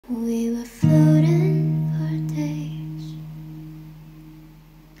We were floating for days.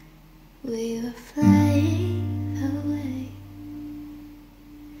 We were flying away.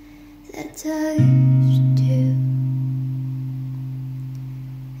 That's how I used to.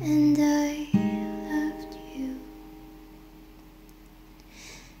 And I loved you.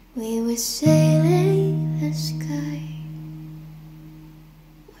 We were sailing the sky.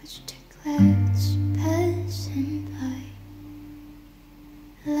 Watched the clouds passing by.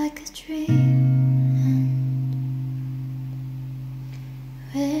 Like a dreamland.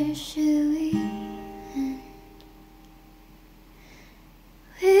 Where should we end?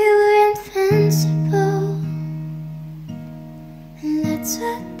 We were invincible, and that's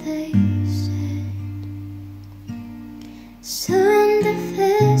what they said. So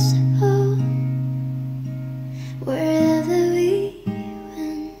indivisible, wherever we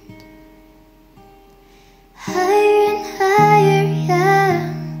went. Higher and higher, yeah.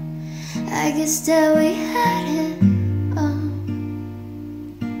 I guess that we had it all.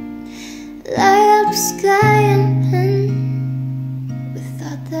 Light up the sky and we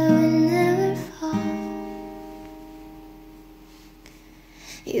thought that we'd never fall.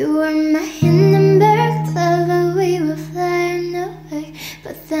 You were my Hindenburg lover, we were flying away.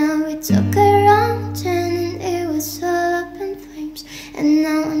 But then we took a wrong turn and it was all up in flames. And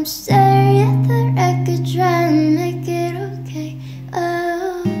now I'm staring at the record trying to make it okay.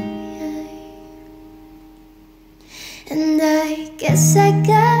 Oh, and I guess I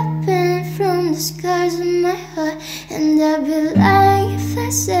got pain from the scars on my heart. And I'd be lying if I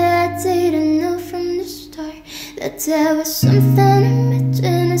said I didn't know from the start that there was something in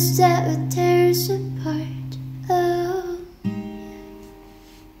between us that would tear us apart. Oh,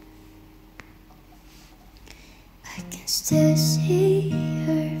 I can still see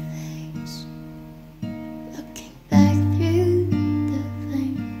your face looking back through the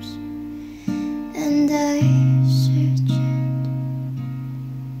flames. And I searched,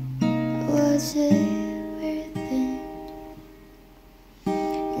 was it worth it?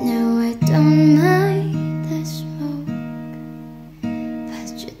 Now I don't mind the smoke,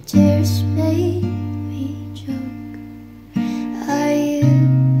 but your tears made me choke. Are you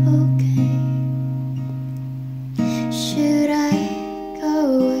okay? Should I go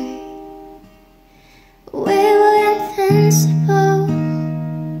away? We were invincible,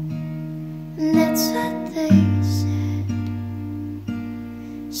 and that's what they said.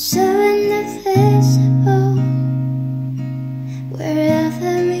 So indivisible,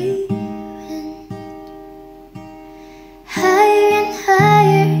 wherever we went. Higher and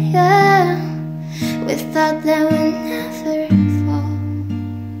higher, yeah. We thought that we'd never fall.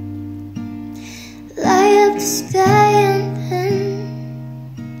 Light up the sky and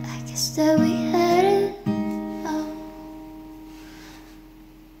then I guess that we had it all.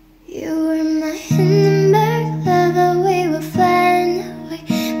 You were my Hindenburg lover, we were flying away.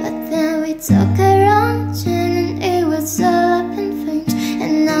 But then we took a wrong turn and it was all up in flames.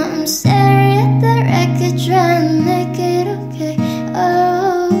 And now I'm staring at the record trying to make it okay.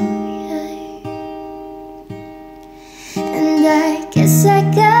 Oh, yeah. And I guess I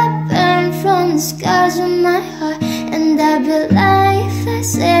got burned from the scars on my heart. And I'd be lying if I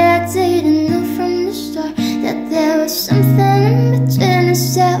said I didn't know from the start that there was something in between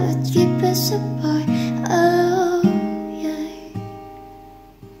us that would keep us apart. Oh, yeah.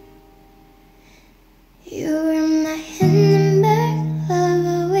 You were my Hindenburg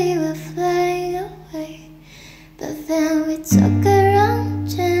lover, we were flying away. But then we took a wrong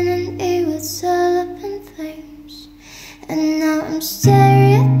turn and it was all up in flames. And now I'm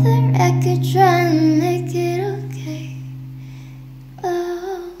staring at the record trying to make it okay.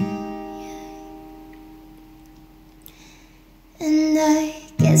 Oh, yeah. And I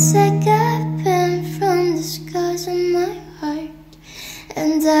guess I got pain from the scars on my heart.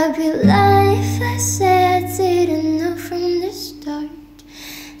 And I'd be lying if I said I didn't know from the start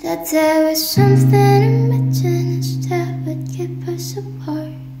that there was something in